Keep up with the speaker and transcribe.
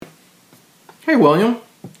Hey William,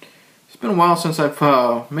 it's been a while since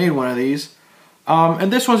I've made one of these, and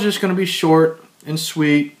this one's just going to be short and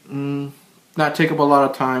sweet and not take up a lot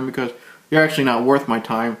of time because you're actually not worth my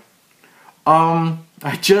time.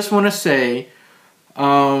 I just want to say,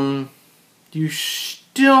 you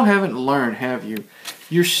still haven't learned, have you?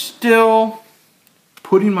 You're still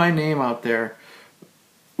putting my name out there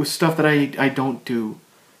with stuff that I don't do,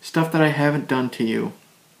 stuff that I haven't done to you,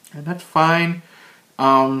 and that's fine.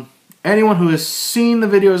 Anyone who has seen the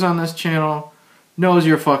videos on this channel knows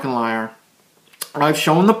you're a fucking liar. I've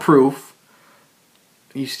shown the proof.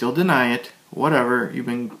 You still deny it. Whatever. You've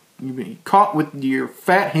been caught with your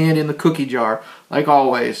fat hand in the cookie jar, like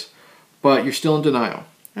always. But you're still in denial.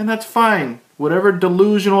 And that's fine. Whatever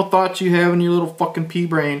delusional thoughts you have in your little fucking pea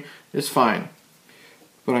brain is fine.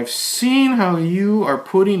 But I've seen how you are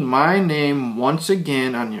putting my name once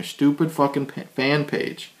again on your stupid fucking fan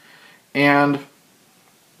page. And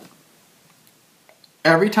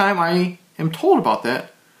every time I am told about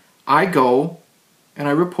that, I go and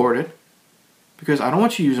I report it because I don't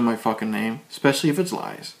want you using my fucking name, especially if it's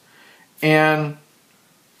lies. And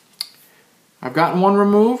I've gotten one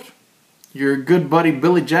removed. Your good buddy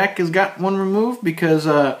Billy Jack has got one removed because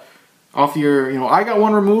off your, I got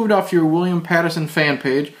one removed off your William Patterson fan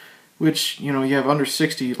page, which, you have under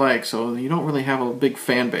 60 likes, so you don't really have a big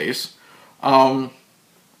fan base.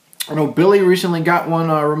 I know Billy recently got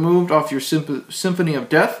one removed off your Symphony of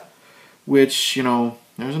Death, which,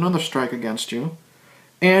 there's another strike against you.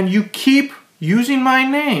 And you keep using my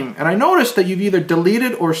name. And I noticed that you've either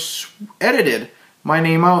deleted or edited my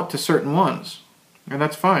name out to certain ones. And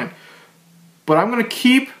that's fine. But I'm going to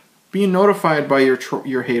keep being notified by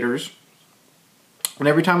your haters. And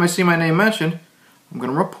every time I see my name mentioned, I'm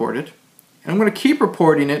going to report it. And I'm going to keep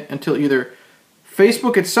reporting it until either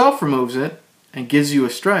Facebook itself removes it and gives you a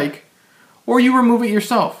strike, or you remove it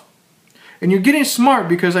yourself. And you're getting smart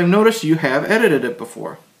because I've noticed you have edited it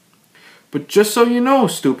before. But just so you know,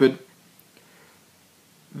 stupid,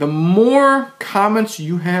 the more comments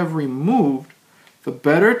you have removed, the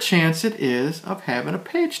better chance it is of having a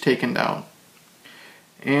page taken down.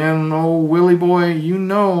 And oh, Willy boy, you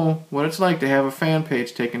know what it's like to have a fan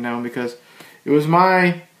page taken down because it was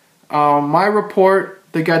my report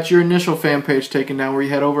that got your initial fan page taken down where you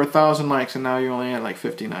had over 1,000 likes and now you're only at like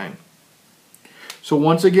 59. So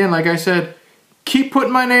once again, like I said, keep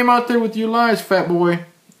putting my name out there with your lies, fat boy.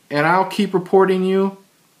 And I'll keep reporting you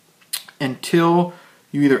until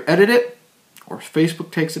you either edit it or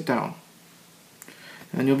Facebook takes it down.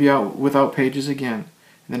 And then you'll be out without pages again.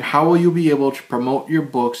 And then how will you be able to promote your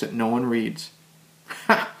books that no one reads?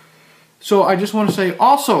 So I just want to say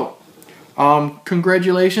also,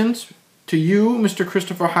 congratulations to you, Mr.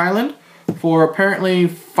 Christopher Highland, for apparently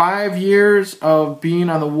 5 years of being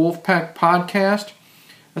on the Wolfpack podcast.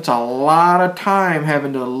 That's a lot of time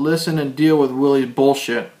having to listen and deal with Willy's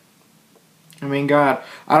bullshit. I mean, God,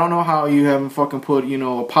 I don't know how you haven't fucking put,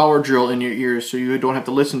 a power drill in your ears so you don't have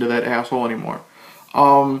to listen to that asshole anymore.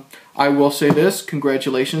 I will say this,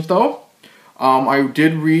 congratulations though. I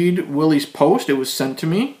did read Willy's post, it was sent to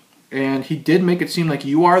me, and he did make it seem like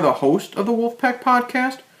you are the host of the Wolfpack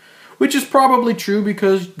podcast. Which is probably true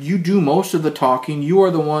because you do most of the talking. You are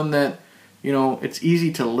the one that, it's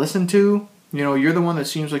easy to listen to. You're the one that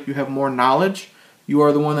seems like you have more knowledge. You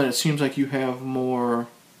are the one that it seems like you have more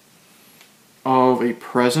of a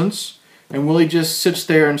presence. And Willy just sits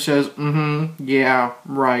there and says, yeah,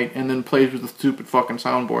 right, and then plays with the stupid fucking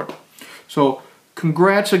soundboard. So,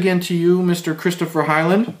 congrats again to you, Mr. Christopher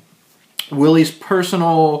Highland. Willy's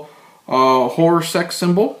personal horror sex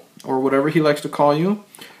symbol, or whatever he likes to call you.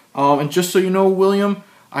 And just so you know, William,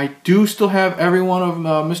 I do still have every one of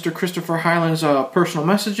Mr. Christopher Highland's personal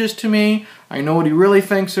messages to me. I know what he really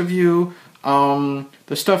thinks of you. The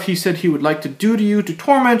stuff he said he would like to do to you, to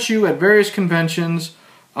torment you at various conventions.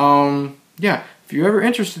 Yeah, if you're ever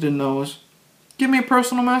interested in those, give me a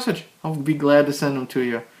personal message. I'll be glad to send them to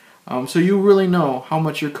you. So you really know how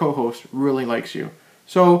much your co-host really likes you.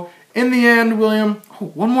 So, in the end, William,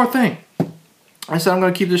 one more thing. I said I'm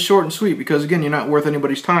going to keep this short and sweet because, again, you're not worth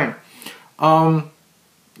anybody's time.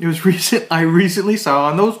 It was I recently saw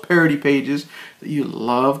on those parody pages that you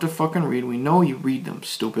love to fucking read. We know you read them,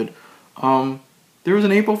 stupid. There was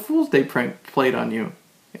an April Fool's Day prank played on you.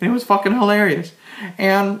 And it was fucking hilarious.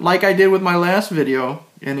 And like I did with my last video,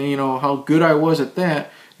 and how good I was at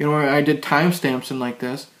that, I did timestamps and like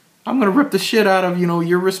this, I'm going to rip the shit out of,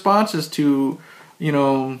 your responses to,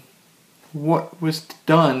 what was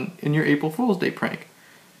done in your April Fool's Day prank.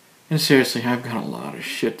 And seriously, I've got a lot of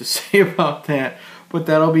shit to say about that, but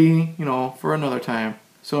that'll be, for another time.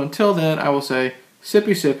 So until then, I will say,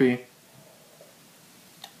 sippy sippy.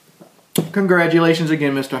 Congratulations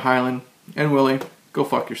again, Mr. Highland. And Willie, go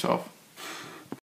fuck yourself.